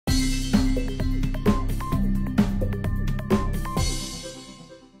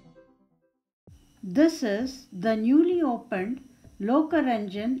This is the newly opened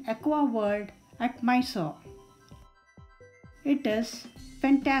Lokaranjan Aqua World at Mysore. It is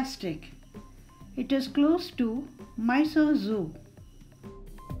fantastic. It is close to Mysore Zoo.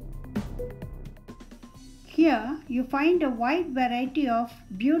 Here you find a wide variety of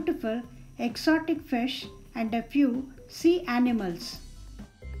beautiful exotic fish and a few sea animals.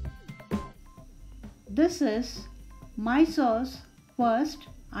 This is Mysore's first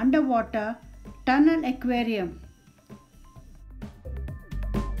underwater tunnel aquarium.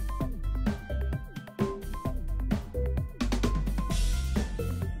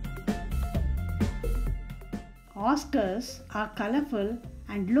 Oscars are colorful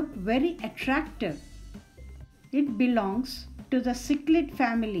and look very attractive. It belongs to the cichlid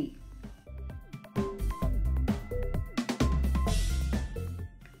family.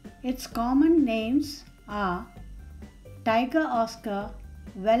 Its common names are tiger oscar,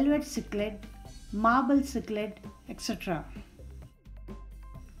 velvet cichlid, marble cichlid, etc.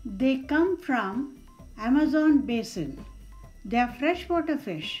 They come from Amazon basin. They are freshwater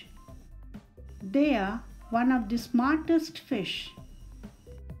fish. They are one of the smartest fish.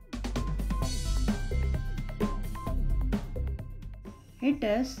 It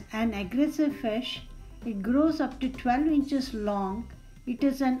is an aggressive fish. It grows up to 12 inches long. It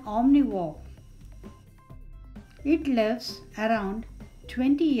is an omnivore. It lives around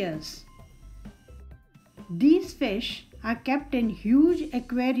 20 years. These fish are kept in huge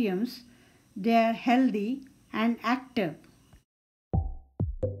aquariums. They are healthy and active.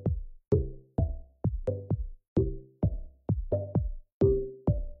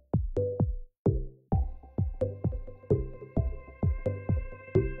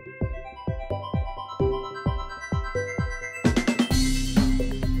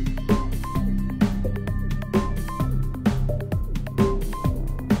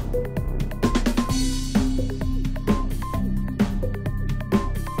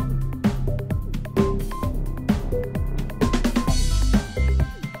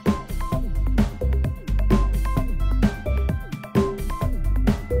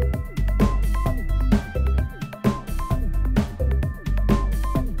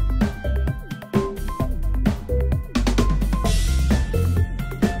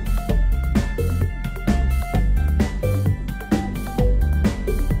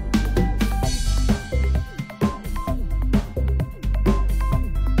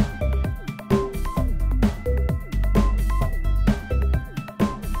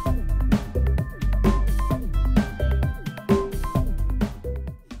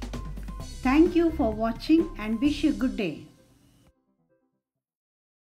 Thank you for watching and wish you a good day.